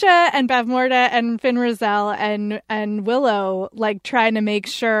Sorsha and Bavmorda and Fin Raziel and Willow like trying to make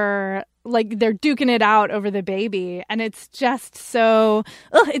sure like they're duking it out over the baby, and it's just so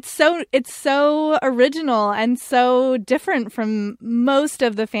it's so original and so different from most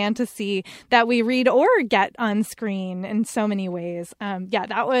of the fantasy that we read or get on screen in so many ways.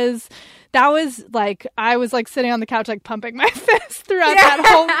 That was like I was like sitting on the couch like pumping my fist throughout that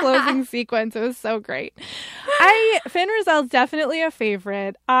whole closing sequence. It was so great. Fin Raziel's definitely a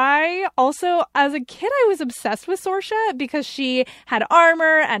favorite. I also, as a kid, I was obsessed with Sorsha because she had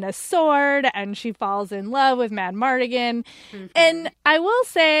armor and a sword and she falls in love with Mad Mardigan. Mm-hmm. And I will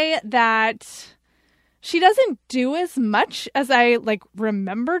say that she doesn't do as much as I like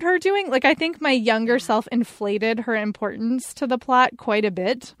remembered her doing. Like I think my younger self inflated her importance to the plot quite a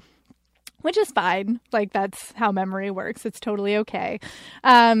bit, which is fine. Like that's how memory works. It's totally okay.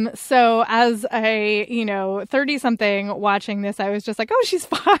 So as a, 30-something watching this, I was just like, oh, she's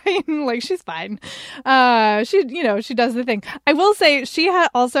fine. Like she's fine. She does the thing. I will say she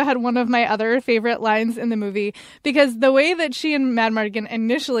also had one of my other favorite lines in the movie because the way that she and Mad Mardigan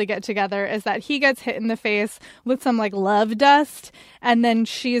initially get together is that he gets hit in the face with some like love dust, and then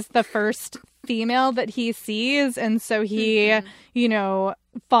she's the first female that he sees, and so he,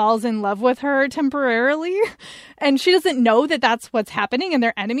 falls in love with her temporarily, and she doesn't know that that's what's happening, and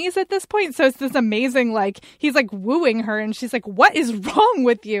they're enemies at this point. So it's this amazing, like, he's like wooing her, and she's like, what is wrong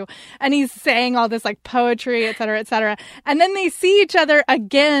with you? And he's saying all this like poetry, et cetera, and then they see each other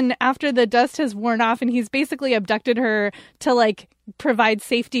again after the dust has worn off, and he's basically abducted her to like provide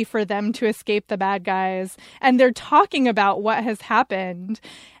safety for them to escape the bad guys, and they're talking about what has happened.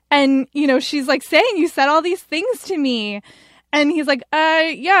 And, she's like saying, you said all these things to me. And he's like,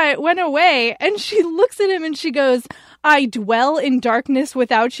 yeah, it went away. And she looks at him and she goes, I dwell in darkness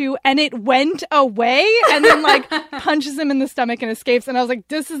without you, and it went away. And then like punches him in the stomach and escapes. And I was like,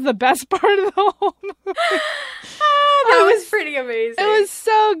 this is the best part of the whole movie. That was pretty amazing. It was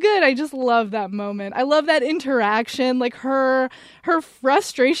so good. I just love that moment. I love that interaction, like her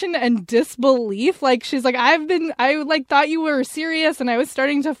frustration and disbelief. Like she's like, I like thought you were serious and I was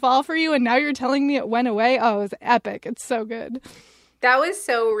starting to fall for you, and now you're telling me it went away. Oh, it was epic. It's so good. That was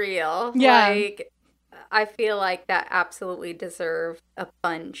so real. Yeah. Like I feel like that absolutely deserved a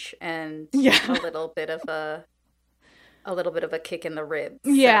punch and a little bit of a kick in the ribs.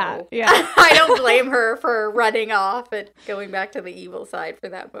 Yeah, so yeah. I don't blame her for running off and going back to the evil side for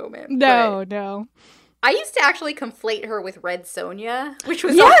that moment. No. I used to actually conflate her with Red Sonja, which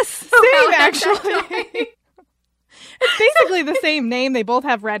was same actually. It's basically the same name. They both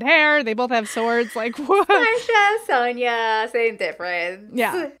have red hair. They both have swords. Like what? Marsha, Sonja, same difference.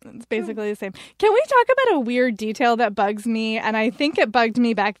 Yeah, it's basically the same. Can we talk about a weird detail that bugs me? And I think it bugged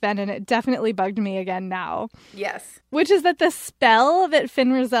me back then, and it definitely bugged me again now. Yes. Which is that the spell that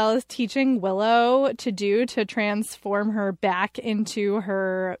Fin Raziel is teaching Willow to do to transform her back into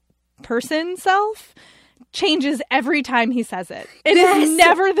her person self changes every time he says it. It is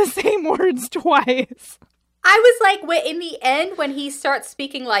never the same words twice. I was like, in the end, when he starts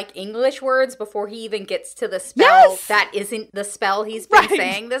speaking like English words before he even gets to the spell that isn't the spell he's been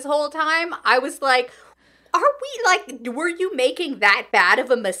saying this whole time, I was like, were you making that bad of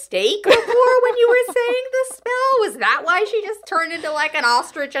a mistake before when you were saying the spell? Was that why she just turned into like an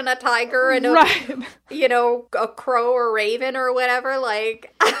ostrich and a tiger and a crow or raven or whatever?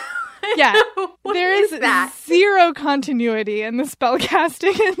 Like, Yeah. What There is that? zero continuity in the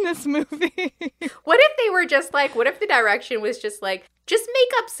spellcasting in this movie. What if they were just like, what if the direction was just like, just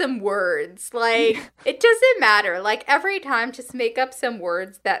make up some words? Like, it doesn't matter. Like, every time, just make up some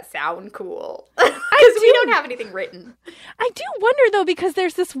words that sound cool. Because we don't have anything written. I do wonder, though, because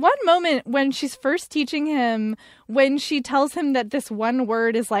there's this one moment when she's first teaching him, when she tells him that this one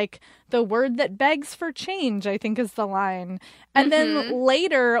word is like the word that begs for change, I think is the line. And then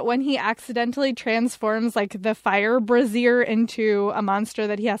later, when he accidentally transforms like the fire brazier into a monster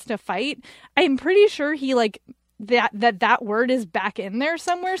that he has to fight, I'm pretty sure he like that word is back in there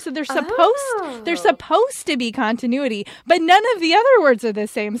somewhere. So there's supposed to be continuity, but none of the other words are the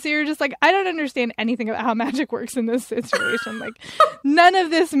same. So you're just like, I don't understand anything about how magic works in this situation. Like, none of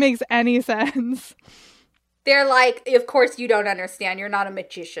this makes any sense. They're like, of course you don't understand. You're not a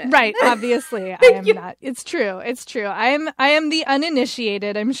magician. Right. Obviously, I am not. It's true. It's true. I am the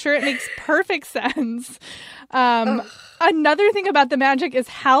uninitiated. I'm sure it makes perfect sense. Another thing about the magic is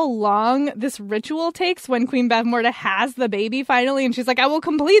how long this ritual takes when Queen Bavmorda has the baby finally. And she's like, I will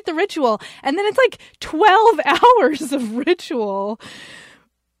complete the ritual. And then it's like 12 hours of ritual.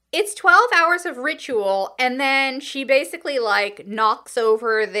 It's 12 hours of ritual, and then she basically, like, knocks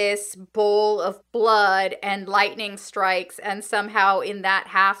over this bowl of blood, and lightning strikes, and somehow in that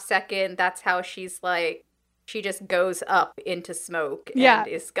half second, that's how she's, like, she just goes up into smoke and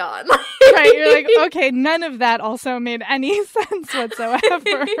is gone. Right, you're like, okay, none of that also made any sense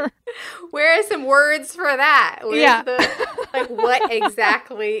whatsoever. Where are some words for that? Where's like, what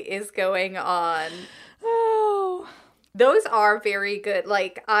exactly is going on? Oh... Those are very good.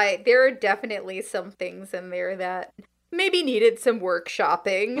 Like, there are definitely some things in there that maybe needed some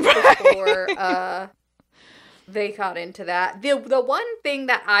workshopping before they got into that. The one thing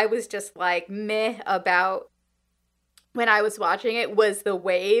that I was just like meh about when I was watching it was the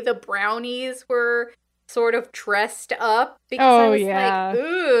way the brownies were sort of dressed up. Because I was like,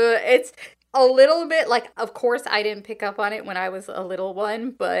 ooh, it's a little bit like, of course I didn't pick up on it when I was a little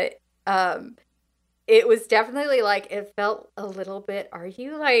one, but it was definitely like, it felt a little bit, are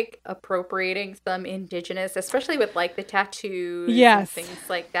you like appropriating some indigenous, especially with like the tattoos and things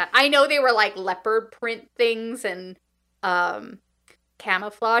like that. I know they were like leopard print things and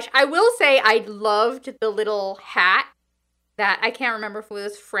camouflage. I will say I loved the little hat that, I can't remember if it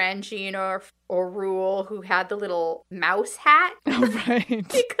was Frangine or Rule who had the little mouse hat. Oh, right.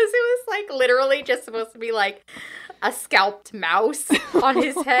 Because it was like literally just supposed to be like a scalped mouse on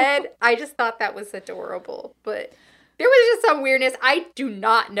his head. I just thought that was adorable. But there was just some weirdness. I do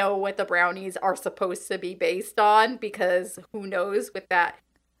not know what the brownies are supposed to be based on, because who knows with that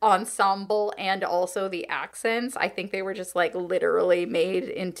ensemble and also the accents. I think they were just like literally made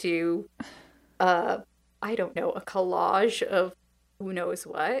into I don't know, a collage of who knows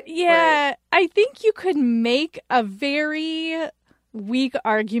what. Yeah, but I think you could make a very weak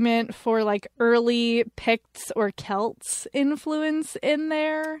argument for like early Picts or Celts influence in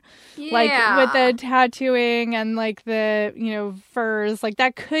there. Yeah. Like with the tattooing and like the, you know, furs, like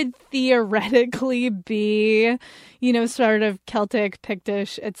that could theoretically be, you know, sort of Celtic,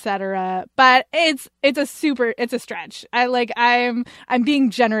 Pictish, etc. But it's a stretch. I'm being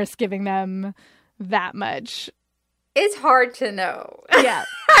generous giving them that much. It's hard to know. Yeah.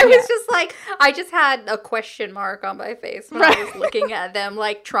 I was just like, I just had a question mark on my face when I was looking at them,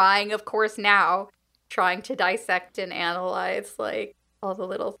 like trying to dissect and analyze like all the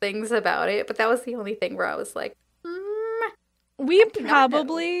little things about it. But that was the only thing where I was like, we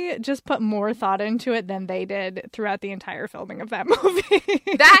probably just put more thought into it than they did throughout the entire filming of that movie.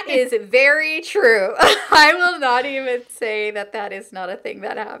 That is very true. I will not even say that is not a thing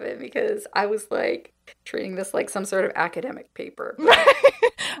that happened, because I was like treating this like some sort of academic paper.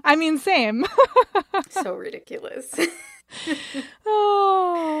 I mean, same. So ridiculous.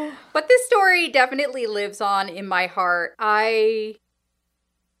 Oh. But this story definitely lives on in my heart. I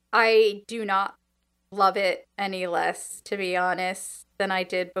do not love it any less, to be honest, than I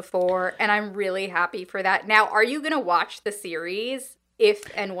did before, and I'm really happy for that. Now, are you going to watch the series if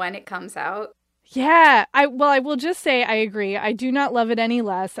and when it comes out? Yeah, I will just say I agree. I do not love it any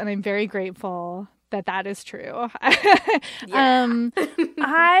less, and I'm very grateful that is true. Yeah.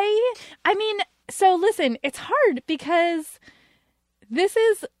 I mean, so listen, it's hard because this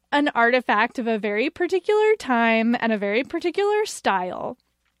is an artifact of a very particular time and a very particular style.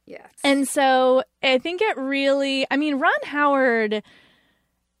 Yes. And so I think it really, I mean, Ron Howard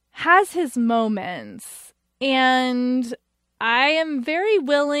has his moments, and I am very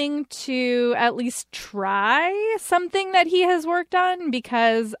willing to at least try something that he has worked on,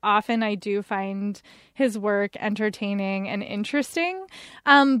 because often I do find his work entertaining and interesting.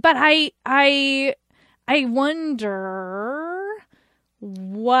 But I wonder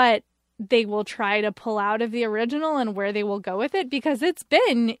what they will try to pull out of the original and where they will go with it, because it's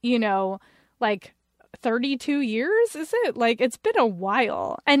been, like 32 years, is it? Like, it's been a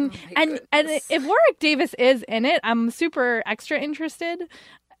while. And if Warwick Davis is in it, I'm super extra interested,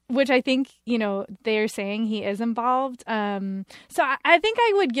 which I think, they're saying he is involved. So I think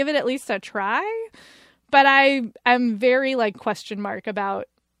I would give it at least a try, but I'm very question mark about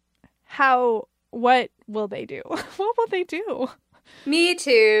what will they do? What will they do? Me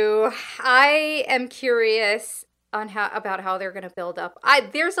too. I am curious about how they're going to build up.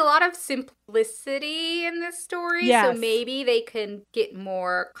 There's a lot of simplicity in this story, so maybe they can get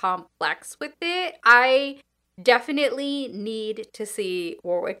more complex with it. I definitely need to see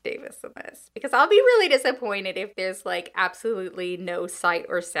Warwick Davis in this, because I'll be really disappointed if there's absolutely no sight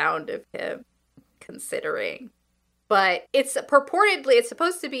or sound of him, considering. But it's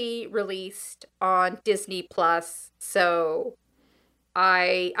supposed to be released on Disney Plus, so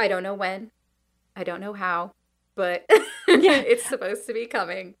I don't know when, I don't know how, but it's supposed to be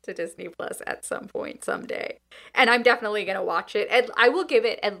coming to Disney Plus at some point someday. And I'm definitely going to watch it. And I will give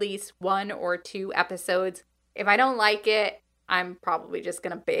it at least 1 or 2 episodes. If I don't like it, I'm probably just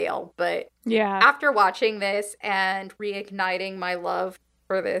going to bail. But after watching this and reigniting my love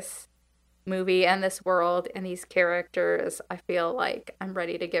for this movie and this world and these characters, I feel like I'm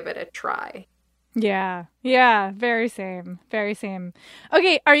ready to give it a try. Yeah, very same.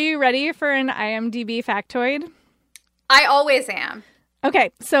 Okay, are you ready for an IMDb factoid? I always am.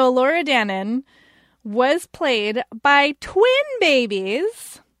 Okay, so Laura Dannon was played by twin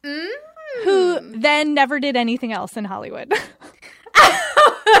babies who then never did anything else in Hollywood.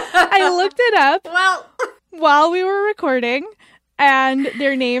 I looked it up while we were recording, and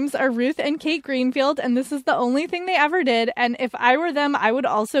their names are Ruth and Kate Greenfield, and this is the only thing they ever did. And if I were them, I would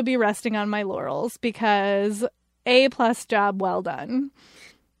also be resting on my laurels, because A+ job well done.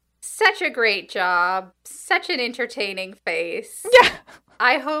 Such a great job. Such an entertaining face. Yeah.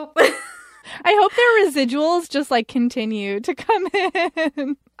 I hope their residuals just continue to come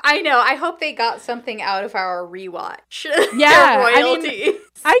in. I know. I hope they got something out of our rewatch. Yeah. Royalties.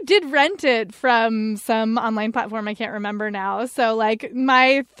 I did rent it from some online platform. I can't remember now. So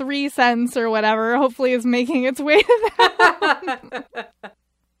my 3 cents or whatever hopefully is making its way to that.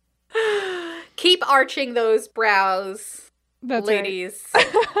 Keep arching those brows. That's ladies.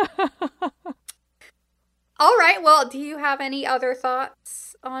 Right. All right. Well, do you have any other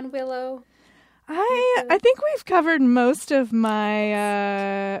thoughts on Willow? I think we've covered most of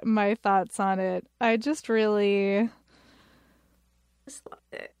my my thoughts on it. I just really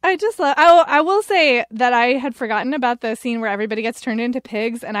loved it. I will say that I had forgotten about the scene where everybody gets turned into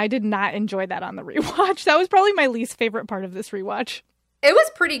pigs, and I did not enjoy that on the rewatch. That was probably my least favorite part of this rewatch. It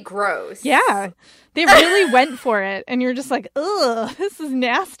was pretty gross. Yeah. They really went for it, and you're just like, ugh, this is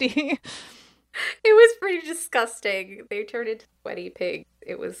nasty. It was pretty disgusting. They turned into sweaty pigs.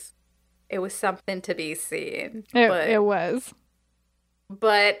 It was something to be seen. It was.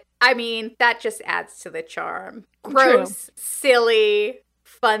 But, I mean, that just adds to the charm. Gross, True. Silly,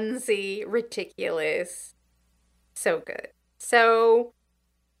 funsy, ridiculous. So good. So,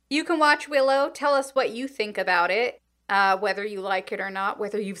 you can watch Willow. Tell us what you think about it. Whether you like it or not.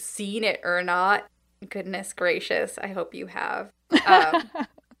 Whether you've seen it or not. Goodness gracious. I hope you have. But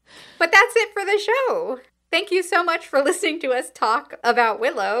that's it for the show. Thank you so much for listening to us talk about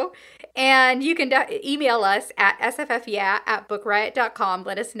Willow. And you can email us at sffyeah@bookriot.com.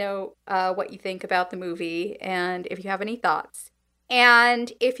 Let us know what you think about the movie and if you have any thoughts.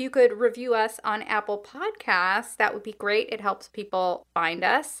 And if you could review us on Apple Podcasts, that would be great. It helps people find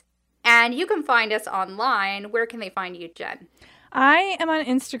us. And you can find us online. Where can they find you, Jen? I am on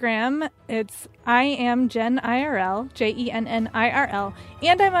Instagram. It's I am Jen IRL, JENNIRL.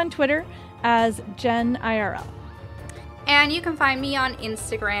 And I'm on Twitter as Jen IRL. And you can find me on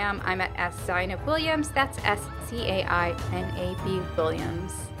Instagram. I'm at SCainab Williams. That's SCAINAB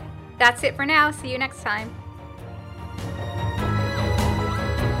Williams. That's it for now. See you next time.